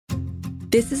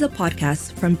This is a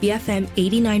podcast from BFM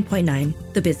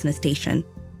 89.9, the business station.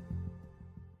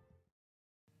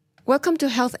 Welcome to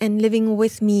Health and Living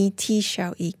with me, T.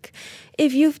 Xiao Ik.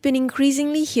 If you've been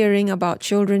increasingly hearing about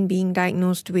children being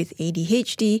diagnosed with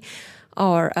ADHD,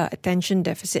 or attention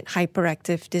deficit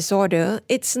hyperactive disorder,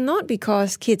 it's not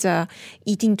because kids are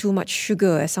eating too much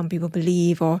sugar, as some people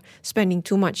believe, or spending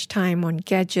too much time on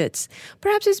gadgets.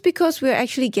 Perhaps it's because we're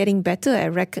actually getting better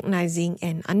at recognizing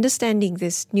and understanding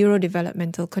this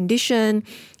neurodevelopmental condition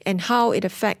and how it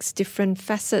affects different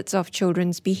facets of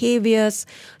children's behaviors,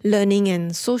 learning,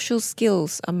 and social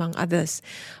skills, among others.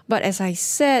 But as I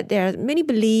said, there are many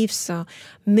beliefs,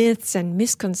 myths, and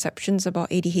misconceptions about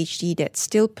ADHD that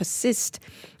still persist.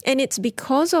 And it's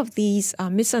because of these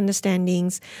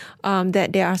misunderstandings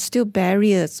that there are still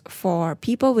barriers for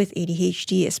people with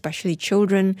ADHD, especially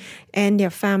children and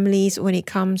their families, when it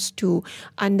comes to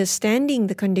understanding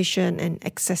the condition and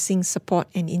accessing support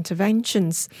and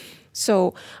interventions.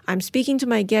 So I'm speaking to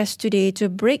my guest today to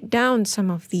break down some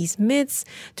of these myths,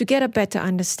 to get a better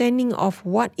understanding of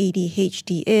what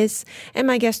ADHD is. And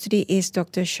my guest today is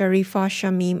Dr. Sharifah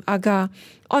Shamim Agha,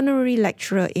 Honorary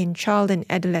Lecturer in Child and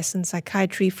Adolescent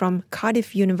Psychiatry from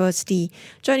Cardiff University,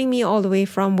 joining me all the way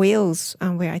from Wales,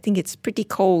 where I think it's pretty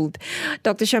cold.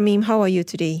 Dr. Shamim, how are you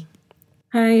today?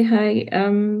 Hi.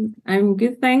 I'm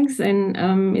good, thanks.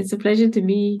 And it's a pleasure to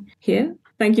be here.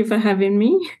 Thank you for having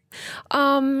me.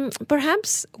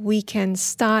 Perhaps we can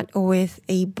start with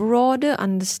a broader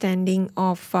understanding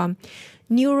of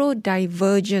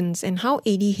neurodivergence and how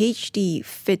ADHD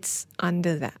fits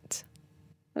under that.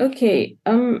 Okay.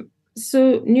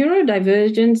 So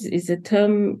neurodivergence is a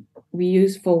term we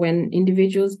use for when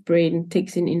individual's brain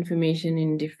takes in information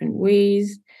in different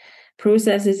ways,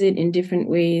 processes it in different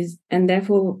ways, and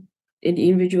therefore an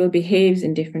individual behaves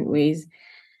in different ways.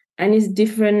 And is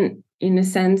different. In a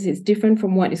sense, it's different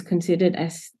from what is considered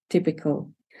as typical.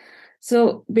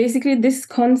 So basically, this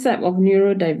concept of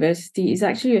neurodiversity is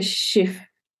actually a shift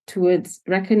towards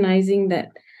recognizing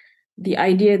that the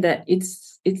idea that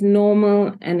it's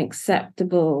normal and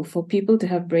acceptable for people to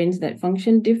have brains that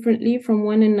function differently from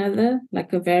one another,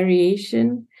 like a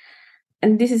variation.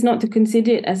 And this is not to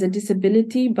consider it as a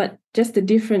disability, but just a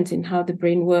difference in how the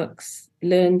brain works,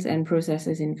 learns, and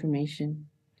processes information.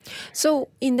 So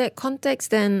in that context,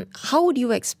 then, how would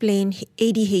you explain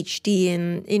ADHD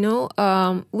and,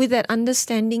 with that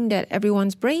understanding that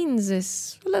everyone's brains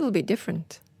is a little bit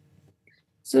different?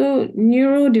 So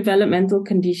neurodevelopmental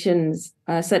conditions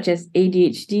such as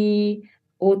ADHD,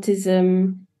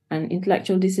 autism, and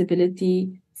intellectual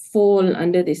disability fall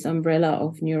under this umbrella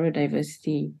of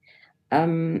neurodiversity. So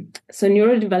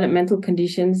neurodevelopmental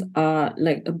conditions are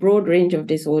like a broad range of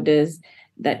disorders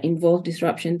that involve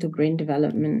disruption to brain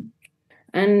development.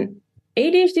 And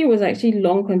ADHD was actually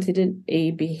long considered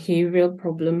a behavioral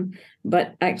problem,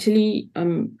 but actually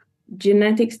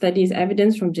genetic studies,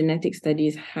 evidence from genetic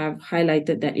studies have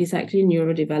highlighted that it's actually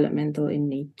neurodevelopmental in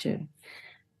nature.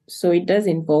 So it does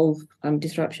involve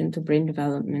disruption to brain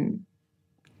development.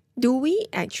 Do we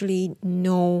actually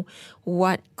know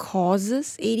what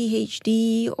causes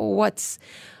ADHD, or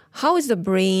how is the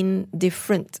brain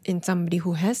different in somebody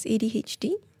who has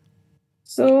ADHD?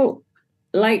 So,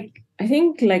 I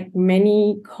think like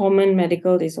many common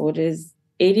medical disorders,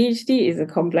 ADHD is a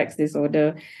complex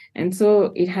disorder. And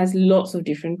so it has lots of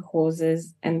different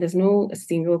causes, and there's no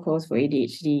single cause for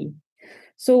ADHD.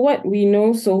 So what we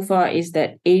know so far is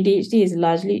that ADHD is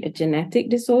largely a genetic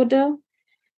disorder,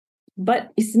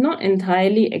 but it's not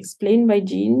entirely explained by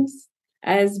genes,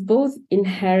 as both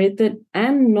inherited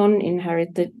and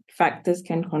non-inherited factors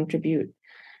can contribute.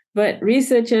 But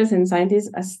researchers and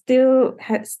scientists are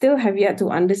still have yet to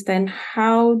understand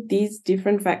how these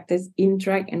different factors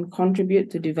interact and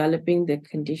contribute to developing the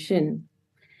condition.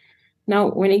 Now,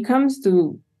 when it comes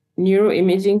to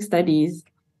neuroimaging studies,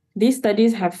 these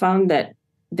studies have found that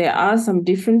there are some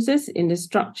differences in the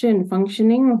structure and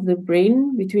functioning of the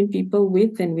brain between people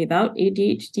with and without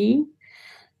ADHD.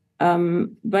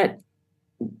 But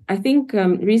I think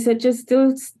researchers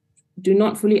still do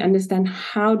not fully understand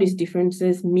how these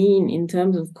differences mean in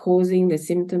terms of causing the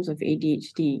symptoms of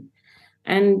ADHD.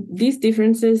 And these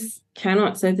differences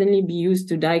cannot certainly be used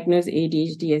to diagnose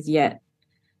ADHD as yet.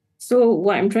 So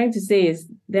what I'm trying to say is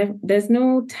there's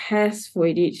no test for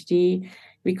ADHD.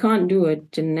 We can't do a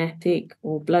genetic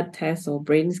or blood test or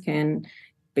brain scan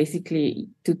basically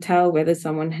to tell whether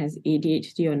someone has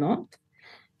ADHD or not.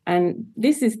 And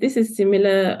this is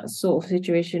similar sort of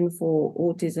situation for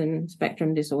autism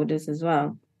spectrum disorders as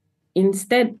well.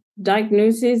 Instead,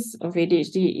 diagnosis of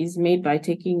ADHD is made by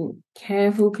taking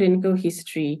careful clinical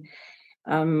history,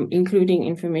 including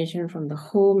information from the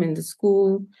home and the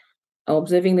school,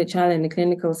 observing the child in a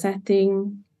clinical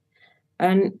setting.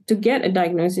 And to get a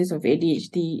diagnosis of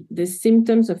ADHD, the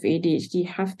symptoms of ADHD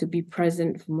have to be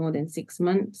present for more than 6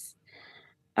 months.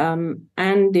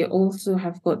 And they also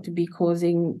have got to be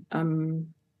causing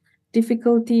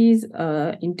difficulties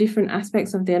in different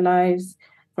aspects of their lives.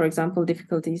 For example,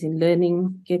 difficulties in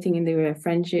learning, getting in the way of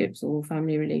friendships or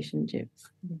family relationships.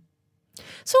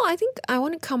 So I think I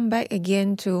want to come back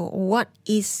again to what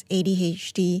is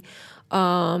ADHD.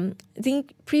 I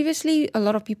think previously a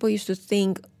lot of people used to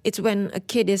think it's when a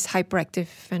kid is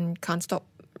hyperactive and can't stop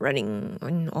running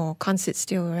or can't sit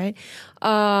still, right?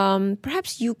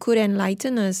 Perhaps you could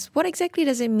enlighten us. What exactly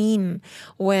does it mean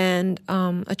when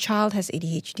a child has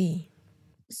ADHD?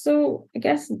 So I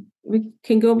guess we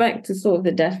can go back to sort of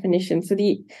the definition. So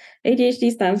the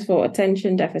ADHD stands for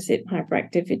Attention Deficit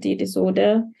Hyperactivity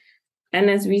Disorder. And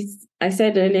as I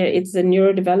said earlier, it's a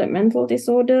neurodevelopmental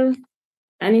disorder.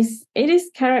 And it is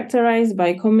characterized by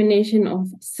a combination of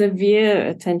severe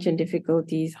attention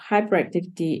difficulties,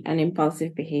 hyperactivity, and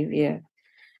impulsive behavior.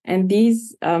 And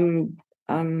these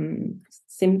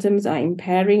symptoms are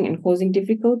impairing and causing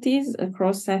difficulties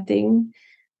across settings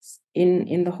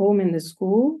in the home and the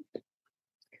school.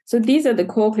 So these are the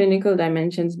core clinical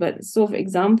dimensions, but sort of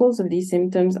examples of these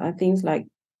symptoms are things like,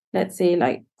 let's say,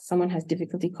 like someone has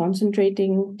difficulty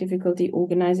concentrating, difficulty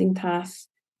organizing tasks,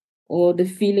 or the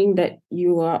feeling that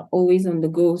you are always on the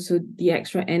go. So the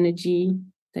extra energy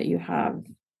that you have.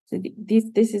 So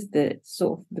this is the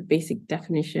sort of the basic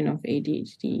definition of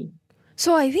ADHD.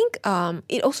 So I think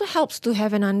it also helps to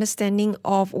have an understanding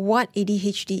of what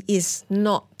ADHD is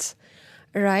not.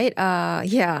 Right.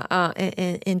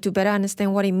 And to better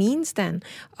understand what it means then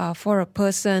for a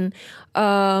person.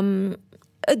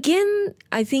 Again,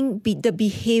 I think the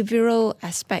behavioral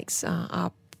aspects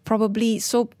are probably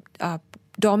so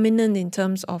dominant in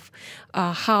terms of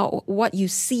what you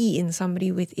see in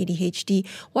somebody with ADHD.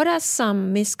 What are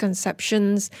some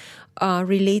misconceptions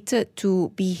related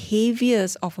to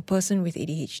behaviors of a person with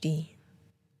ADHD?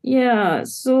 Yeah,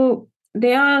 so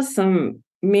there are some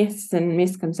myths and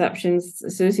misconceptions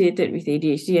associated with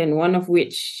ADHD, and one of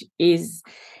which is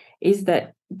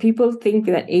that people think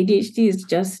that ADHD is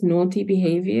just naughty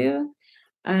behavior.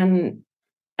 And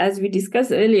as we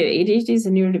discussed earlier, ADHD is a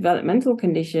neurodevelopmental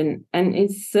condition, and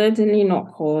it's certainly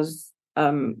not caused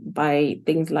by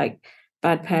things like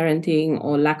bad parenting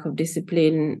or lack of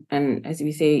discipline, and as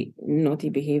we say, naughty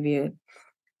behavior.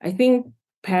 I think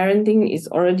parenting is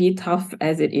already tough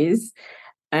as it is.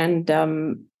 And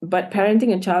but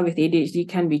parenting a child with ADHD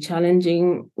can be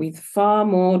challenging, with far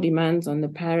more demands on the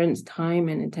parent's time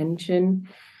and attention.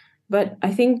 But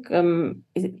I think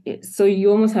so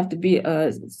you almost have to be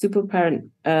a super parent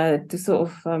to sort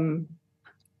of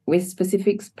with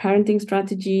specific parenting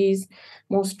strategies,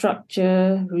 more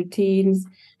structure, routines,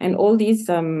 and all these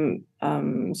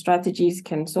strategies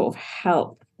can sort of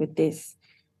help with this.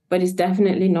 But it's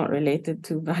definitely not related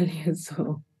to values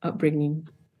or upbringing.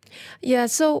 Yeah,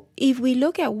 so if we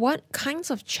look at what kinds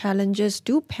of challenges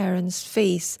do parents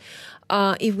face,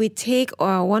 if we take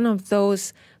one of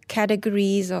those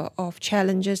categories of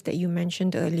challenges that you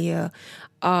mentioned earlier,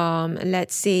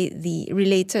 let's say the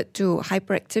related to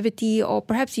hyperactivity or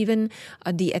perhaps even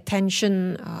the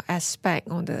attention aspect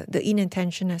or the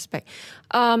inattention aspect.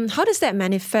 How does that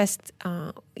manifest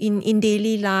in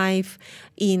daily life,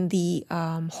 in the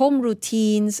home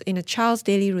routines, in a child's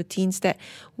daily routines that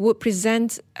would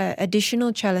present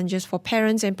additional challenges for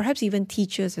parents and perhaps even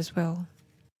teachers as well?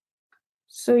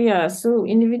 So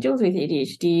individuals with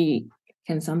ADHD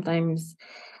can sometimes,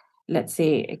 let's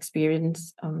say,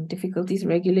 experience difficulties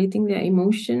regulating their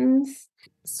emotions.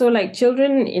 So like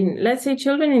children with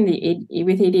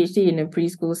ADHD in a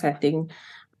preschool setting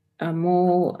are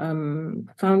more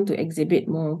found to exhibit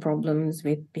more problems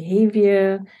with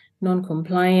behavior,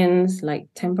 non-compliance, like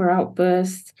temper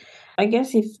outbursts. I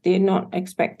guess if they're not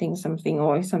expecting something,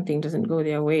 or if something doesn't go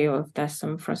their way, or if there's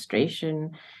some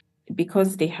frustration,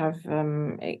 because they have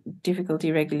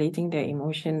difficulty regulating their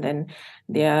emotion, then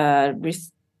their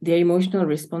emotional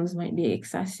response might be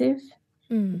excessive.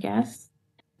 I guess.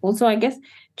 Also, I guess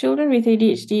children with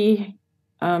ADHD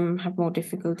have more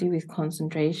difficulty with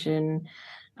concentration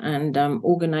and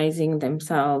organizing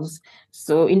themselves.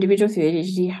 So individuals with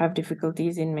ADHD have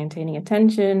difficulties in maintaining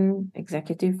attention,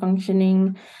 executive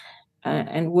functioning,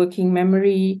 and working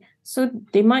memory. So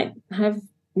they might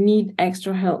need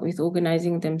extra help with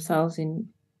organizing themselves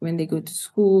when they go to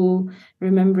school,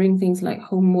 remembering things like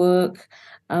homework.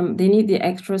 They need the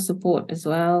extra support as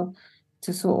well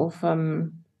to sort of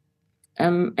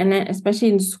and then especially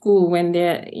in school when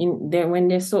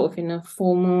they're sort of in a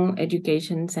formal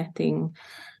education setting,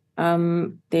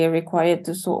 they're required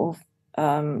to sort of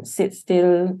sit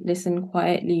still, listen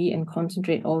quietly, and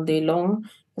concentrate all day long.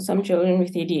 For some children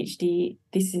with ADHD,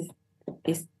 this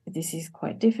is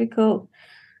quite difficult.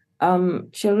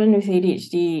 Children with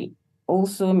ADHD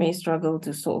also may struggle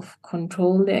to sort of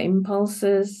control their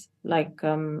impulses, like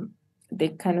they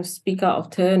kind of speak out of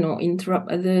turn or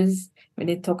interrupt others when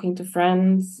they're talking to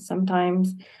friends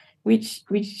sometimes, which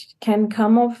can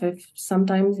come off as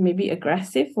sometimes maybe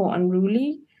aggressive or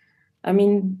unruly. I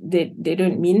mean, they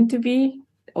don't mean to be,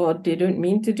 or they don't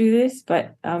mean to do this,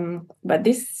 but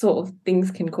this sort of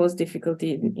things can cause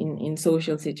difficulty in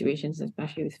social situations,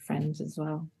 especially with friends as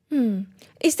well.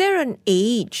 Is there an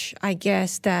age, I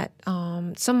guess, that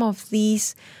some of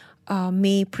these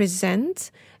may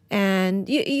present? And,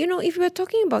 you know, if we're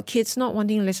talking about kids not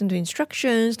wanting to listen to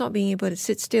instructions, not being able to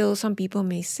sit still, some people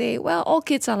may say, well, all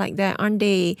kids are like that, aren't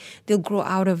they? They'll grow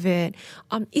out of it.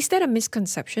 Is that a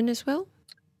misconception as well?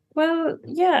 Well,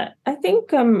 yeah, I think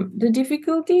the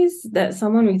difficulties that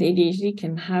someone with ADHD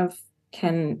can have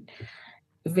can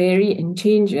vary and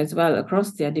change as well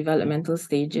across their developmental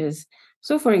stages.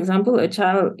 So, for example, a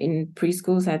child in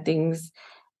preschool settings,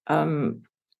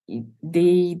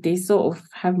 they sort of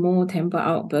have more temper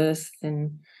outbursts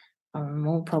and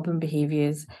more problem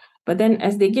behaviors. But then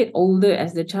as they get older,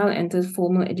 as the child enters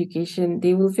formal education,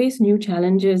 they will face new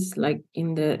challenges like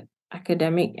in the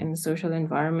academic and social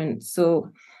environment.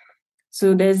 So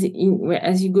there's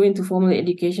as you go into formal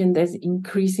education, there's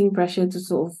increasing pressure to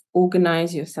sort of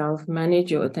organize yourself,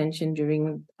 manage your attention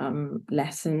during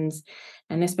lessons,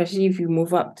 and especially if you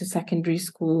move up to secondary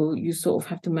school, you sort of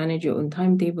have to manage your own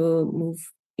timetable, move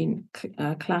in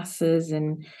classes,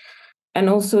 and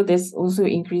also there's also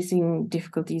increasing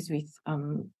difficulties with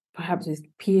perhaps with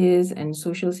peers and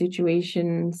social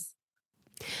situations.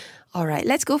 All right,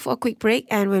 let's go for a quick break.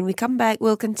 And when we come back,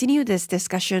 we'll continue this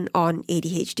discussion on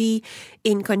ADHD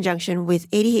in conjunction with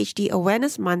ADHD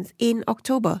Awareness Month in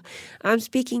October. I'm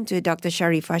speaking to Dr.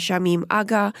 Sharifah Shamim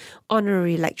Aga,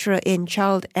 Honorary Lecturer in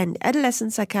Child and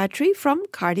Adolescent Psychiatry from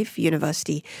Cardiff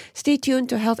University. Stay tuned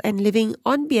to Health and Living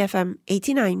on BFM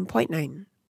 89.9.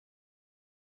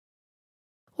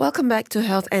 Welcome back to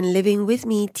Health and Living with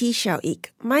me, T. Xiao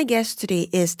Ik. My guest today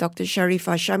is Dr.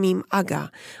 Sharifah Shamim Aga,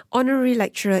 Honorary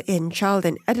Lecturer in Child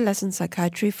and Adolescent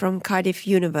Psychiatry from Cardiff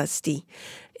University.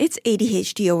 It's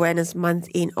ADHD Awareness Month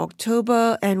in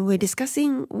October, and we're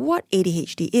discussing what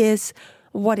ADHD is,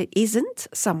 what it isn't,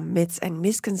 some myths and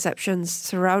misconceptions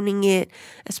surrounding it,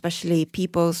 especially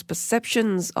people's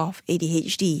perceptions of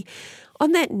ADHD.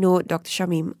 On that note, Dr.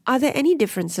 Shamim, are there any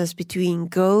differences between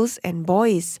girls and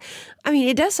boys? I mean,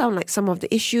 it does sound like some of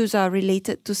the issues are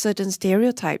related to certain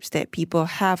stereotypes that people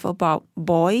have about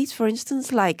boys, for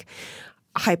instance, like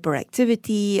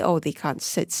hyperactivity, or they can't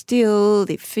sit still,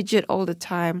 they fidget all the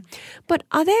time. But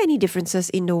are there any differences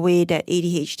in the way that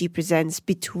ADHD presents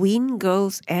between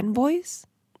girls and boys?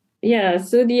 Yeah,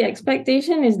 so the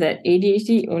expectation is that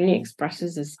ADHD only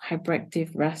expresses as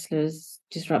hyperactive, restless,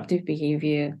 disruptive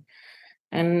behavior.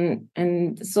 And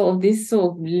sort of this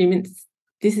sort of limits,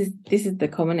 this is the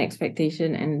common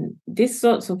expectation, and this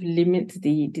sorts of limits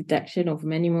the detection of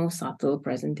many more subtle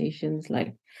presentations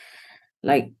like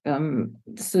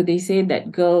so they say that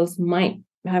girls might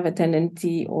have a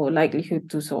tendency or likelihood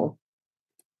to sort of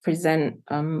present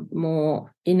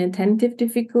more inattentive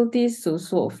difficulties, so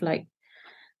sort of like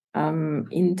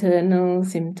internal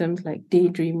symptoms like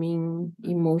daydreaming,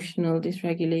 emotional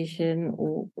dysregulation,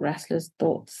 or restless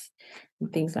thoughts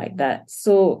and things like that.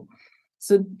 So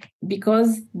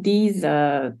because these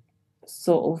are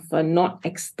sort of not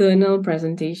external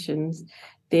presentations,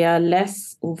 they are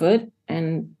less overt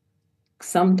and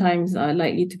sometimes are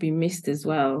likely to be missed as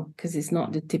well, because it's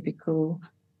not the typical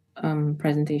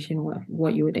presentation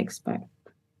what you would expect.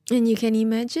 And you can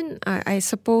imagine, I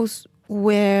suppose,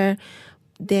 where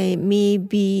they may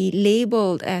be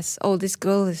labeled as, oh, this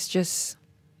girl is just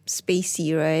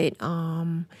spacey, right?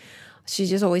 She's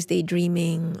just always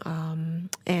daydreaming,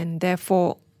 and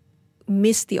therefore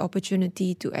miss the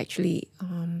opportunity to actually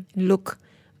look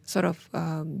sort of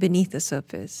beneath the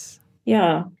surface.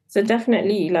 Yeah, so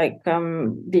definitely, like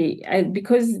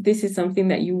because this is something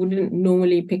that you wouldn't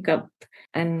normally pick up,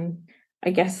 and I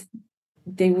guess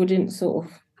they wouldn't sort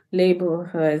of label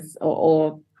her as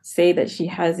or say that she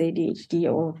has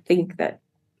ADHD or think that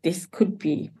this could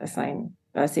be a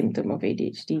symptom of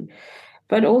ADHD.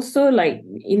 But also, like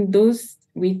in those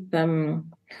with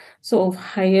sort of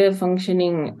higher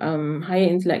functioning, higher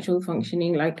intellectual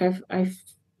functioning, like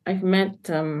I've met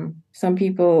some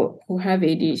people who have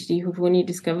ADHD who've only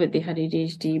discovered they had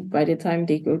ADHD by the time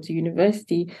they go to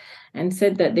university, and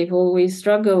said that they've always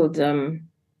struggled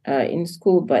in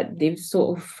school, but they've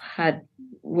sort of had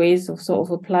ways of sort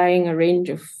of applying a range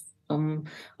of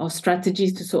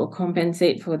strategies to sort of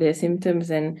compensate for their symptoms.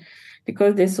 And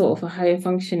because they're sort of a higher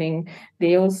functioning,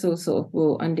 they also sort of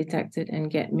go undetected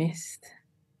and get missed.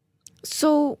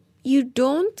 So you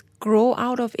don't grow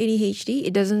out of ADHD?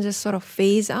 It doesn't just sort of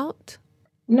phase out?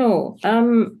 No.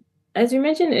 As you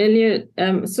mentioned earlier,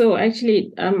 so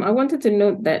actually, I wanted to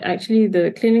note that actually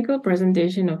the clinical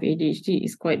presentation of ADHD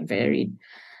is quite varied.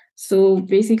 So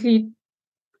basically,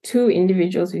 two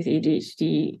individuals with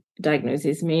ADHD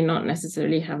diagnosis may not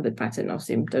necessarily have the pattern of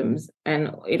symptoms,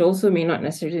 and it also may not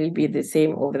necessarily be the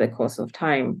same over the course of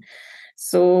time.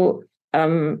 So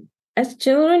as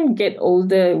children get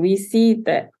older, we see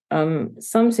that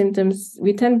some symptoms,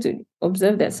 we tend to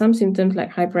observe that some symptoms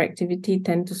like hyperactivity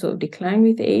tend to sort of decline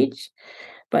with age,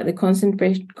 but the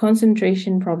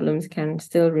concentration problems can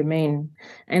still remain.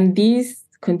 And these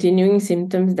continuing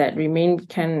symptoms that remain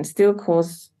can still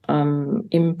cause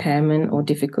impairment or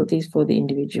difficulties for the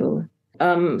individual.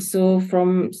 So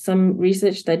from some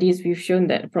research studies, we've shown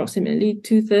that approximately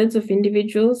 2/3 of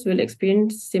individuals will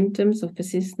experience symptoms of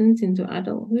persistence into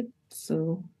adulthood.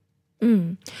 So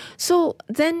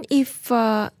then if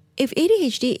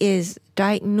ADHD is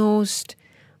diagnosed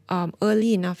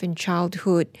early enough in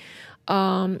childhood,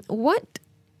 what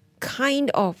kind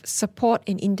of support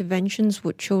and interventions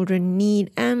would children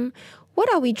need, and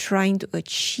what are we trying to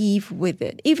achieve with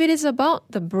it? If it is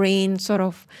about the brain, sort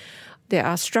of, there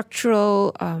are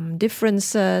structural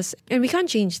differences, and we can't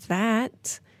change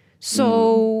that.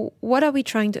 So what are we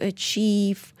trying to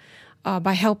achieve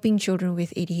by helping children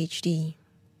with ADHD?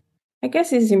 I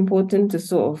guess it's important to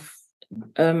sort of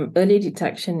early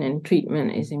detection and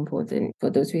treatment is important for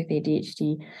those with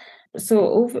ADHD.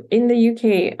 So in the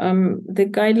UK, the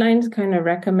guidelines kind of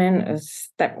recommend a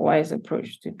stepwise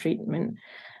approach to treatment.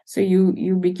 So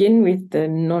you begin with the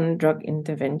non-drug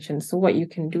intervention. So what you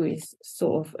can do is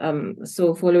sort of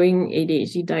so following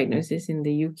ADHD diagnosis in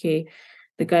the UK,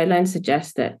 the guidelines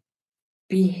suggest that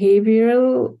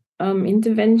behavioral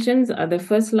interventions are the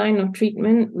first line of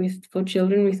treatment for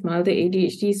children with milder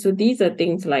ADHD. So these are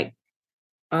things like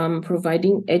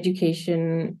providing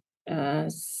education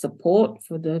support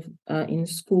for the in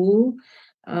school,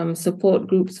 support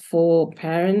groups for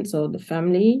parents or the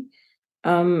family,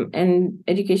 and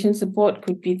education support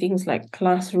could be things like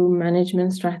classroom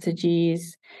management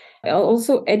strategies.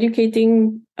 Also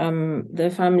educating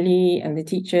the family and the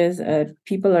teachers,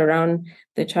 people around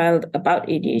the child about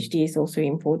ADHD is also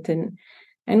important.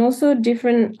 And also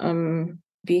different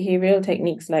behavioral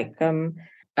techniques like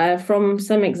from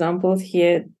some examples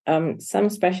here, some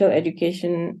special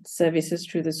education services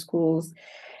through the schools,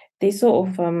 they sort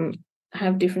of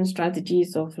have different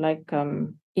strategies of like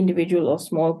individual or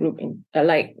small group,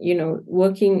 like, you know,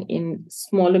 working in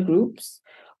smaller groups,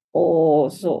 or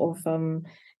sort of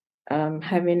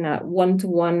having a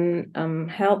one-to-one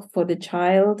help for the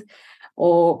child,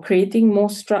 or creating more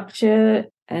structure,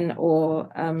 and or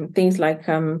things like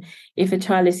if a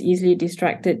child is easily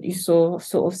distracted, you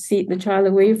sort of seat the child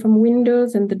away from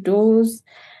windows and the doors.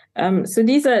 So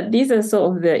these are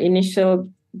sort of the initial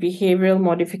behavioral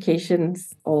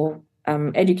modifications or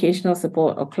educational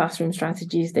support or classroom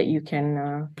strategies that you can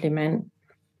implement.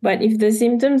 But if the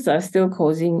symptoms are still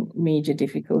causing major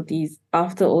difficulties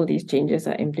after all these changes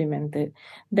are implemented,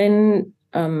 then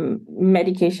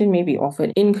medication may be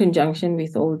offered in conjunction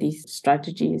with all these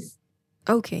strategies.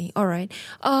 Okay, all right.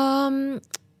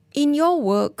 In your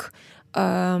work,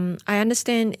 I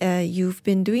understand you've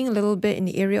been doing a little bit in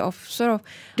the area of sort of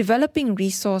developing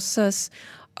resources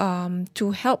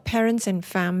to help parents and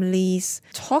families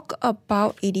talk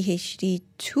about ADHD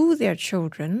to their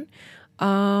children.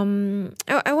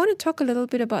 I want to talk a little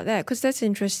bit about that because that's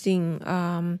interesting.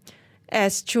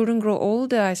 As children grow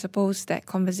older, I suppose that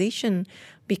conversation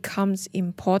becomes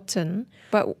important,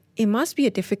 but it must be a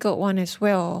difficult one as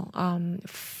well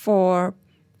for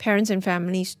parents and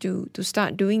families to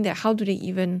start doing that. How do they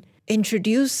even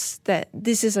introduce that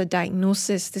this is a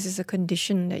diagnosis, this is a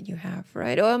condition that you have,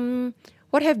 right?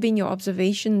 What have been your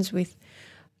observations with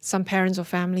some parents or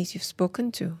families you've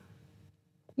spoken to?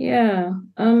 Yeah.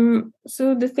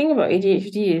 So the thing about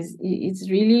ADHD is it's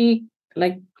really,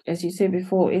 like, as you said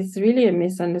before, it's really a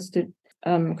misunderstood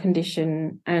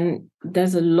condition, and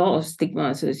there's a lot of stigma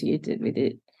associated with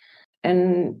it.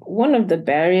 And one of the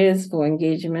barriers for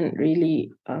engagement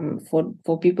really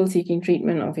for people seeking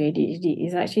treatment of ADHD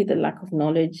is actually the lack of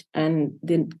knowledge and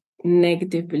the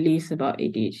negative beliefs about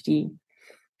ADHD.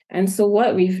 And so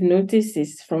what we've noticed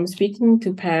is, from speaking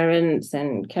to parents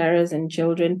and carers and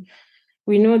children,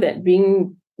 we know that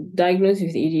being diagnosed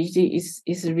with ADHD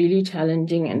is a really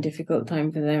challenging and difficult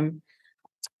time for them.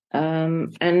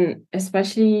 And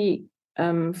especially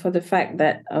for the fact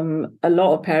that a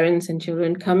lot of parents and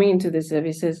children coming into the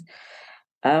services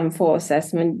for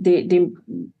assessment,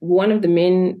 one of the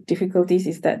main difficulties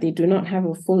is that they do not have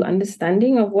a full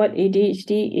understanding of what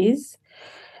ADHD is.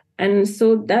 And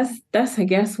so that's I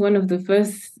guess one of the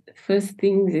first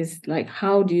things is like,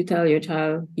 how do you tell your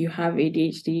child you have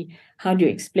ADHD? How do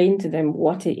you explain to them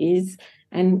what it is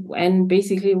and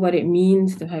basically what it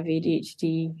means to have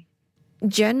ADHD?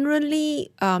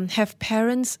 Generally, have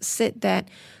parents said that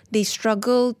they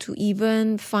struggle to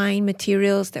even find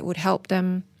materials that would help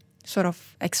them sort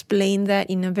of explain that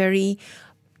in a very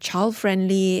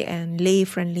child-friendly and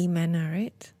lay-friendly manner,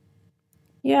 right?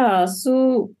 Yeah,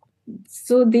 so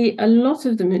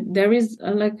there is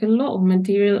like a lot of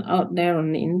material out there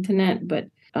on the internet, but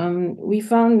we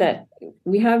found that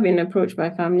we have been approached by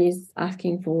families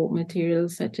asking for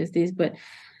materials such as this, but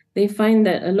they find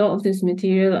that a lot of this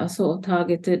material are sort of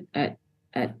targeted at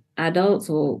adults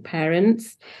or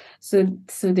parents, so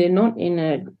they're not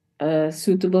in a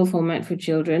suitable format for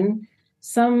children.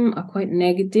 Some are quite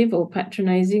negative or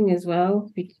patronizing as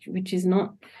well, which is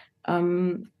not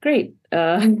great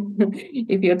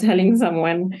if you're telling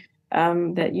someone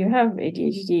that you have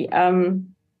ADHD.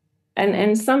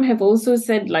 And some have also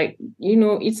said, like,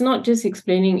 it's not just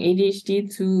explaining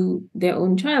ADHD to their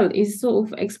own child, it's sort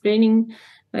of explaining,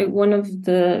 like one of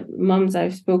the moms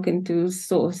I've spoken to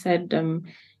sort of said,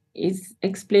 is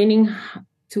explaining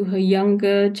to her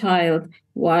younger child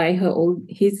why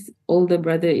his older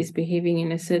brother is behaving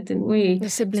in a certain way. The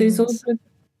So siblings. it's also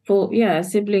for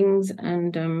siblings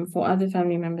and for other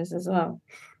family members as well.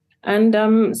 And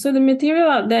so the material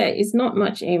out there is not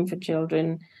much aimed for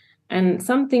children. And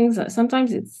some things,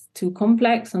 sometimes it's too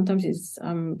complex, sometimes it's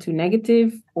too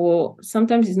negative, or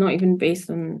sometimes it's not even based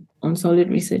on solid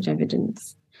research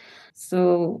evidence.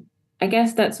 So I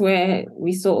guess that's where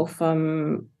we sort of,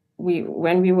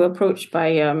 when we were approached by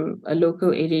a local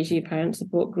ADHD parent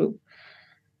support group,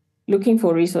 looking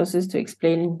for resources to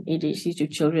explain ADHD to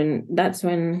children, that's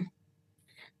when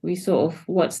we sort of,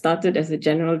 what started as a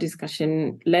general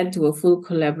discussion led to a full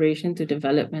collaboration to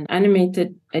develop an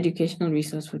animated educational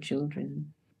resource for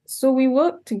children. So we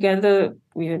worked together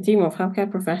with a team of healthcare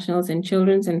professionals and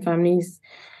children and families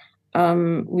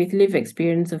with lived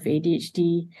experience of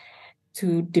ADHD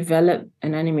to develop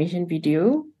an animation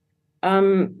video.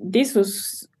 This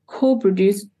was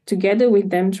co-produced together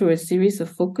with them through a series of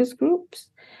focus groups.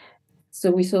 So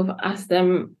we sort of asked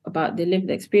them about their lived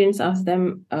experience, asked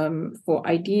them for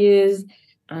ideas,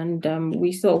 and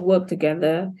we sort of worked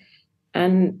together.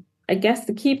 And I guess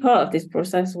the key part of this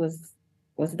process was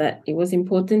that it was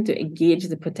important to engage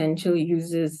the potential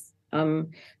users. So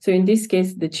in this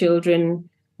case, the children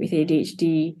with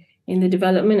ADHD in the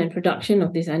development and production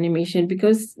of this animation,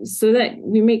 so that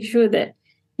we make sure that,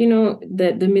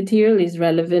 that the material is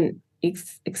relevant,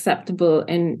 it's acceptable,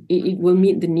 and it will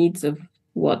meet the needs of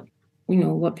what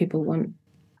people want.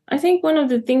 I think one of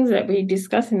the things that we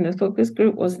discussed in the focus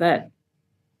group was that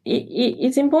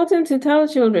it's important to tell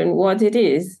children what it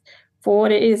is for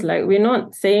what it is. Like, we're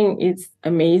not saying it's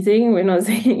amazing, we're not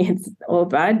saying it's all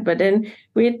bad, but then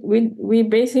we're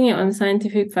basing it on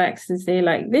scientific facts to say,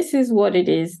 like, this is what it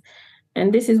is,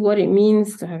 and this is what it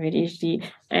means to have ADHD.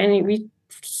 And we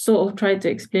sort of try to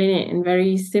explain it in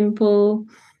very simple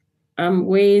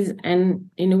ways, and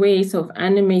in a way sort of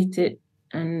animate it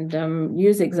and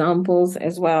use examples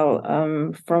as well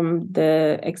from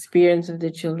the experience of the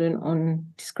children on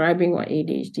describing what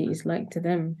ADHD is like to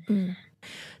them.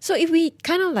 So if we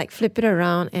kind of like flip it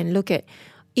around and look at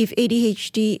if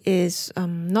ADHD is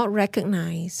not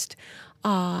recognized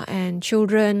and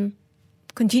children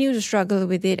continue to struggle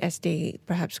with it as they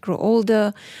perhaps grow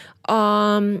older,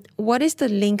 what is the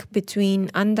link between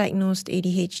undiagnosed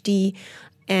ADHD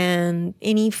and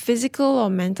any physical or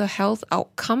mental health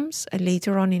outcomes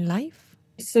later on in life?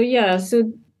 So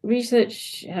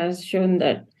research has shown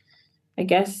that, I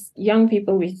guess, young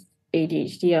people with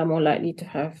ADHD are more likely to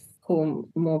have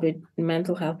comorbid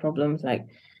mental health problems. Like,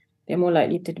 they're more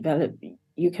likely to develop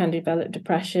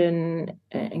depression,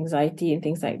 anxiety, and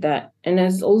things like that. And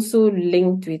it's also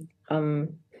linked with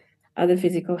other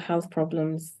physical health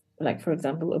problems, like, for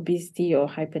example, obesity or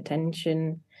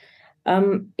hypertension.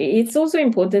 It's also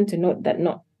important to note that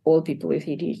not all people with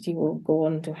ADHD will go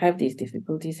on to have these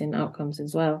difficulties and outcomes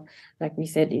as well. Like we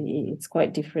said, it's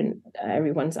quite different,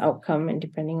 everyone's outcome, and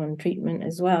depending on treatment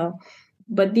as well.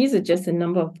 But these are just a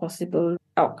number of possible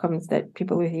outcomes that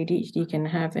people with ADHD can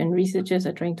have, and researchers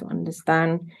are trying to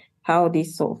understand how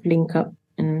these sort of link up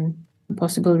and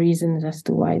possible reasons as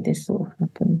to why this sort of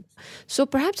happens. So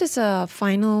perhaps as a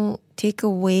final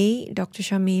takeaway, Dr.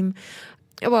 Shamim,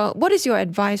 Well, what is your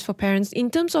advice for parents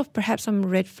in terms of perhaps some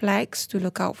red flags to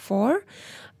look out for,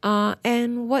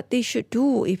 and what they should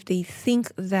do if they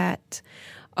think that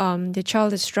the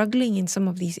child is struggling in some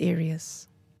of these areas?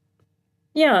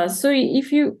 Yeah, so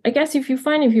if you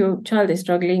find if your child is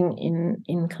struggling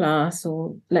in class,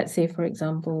 or let's say, for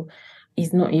example,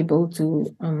 is not able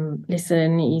to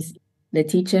listen, is the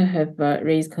teacher have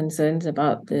raised concerns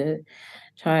about the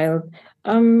child,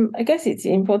 I guess it's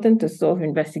important to sort of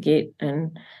investigate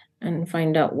and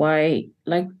find out why.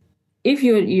 Like, if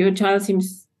your child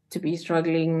seems to be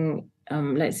struggling,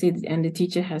 let's say, and the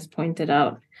teacher has pointed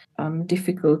out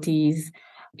difficulties,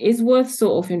 it's worth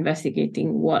sort of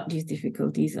investigating what these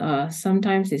difficulties are.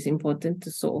 Sometimes it's important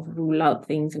to sort of rule out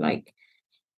things like,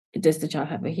 does the child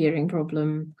have a hearing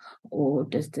problem, or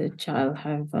does the child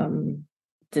have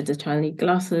does the child need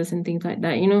glasses and things like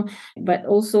that, But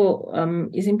also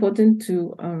it's important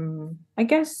to I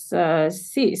guess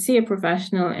see a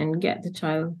professional and get the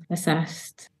child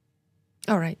assessed.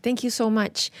 All right. Thank you so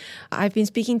much. I've been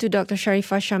speaking to Dr.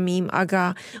 Sharifah Shamim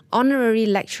Aga, Honorary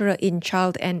Lecturer in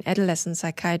Child and Adolescent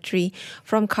Psychiatry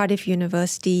from Cardiff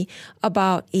University,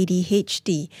 about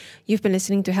ADHD. You've been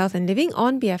listening to Health and Living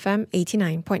on BFM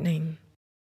 89.9.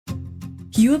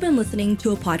 You have been listening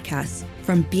to a podcast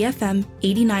from BFM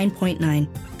 89.9,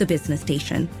 the business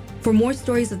station. For more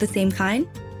stories of the same kind,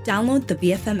 download the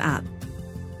BFM app.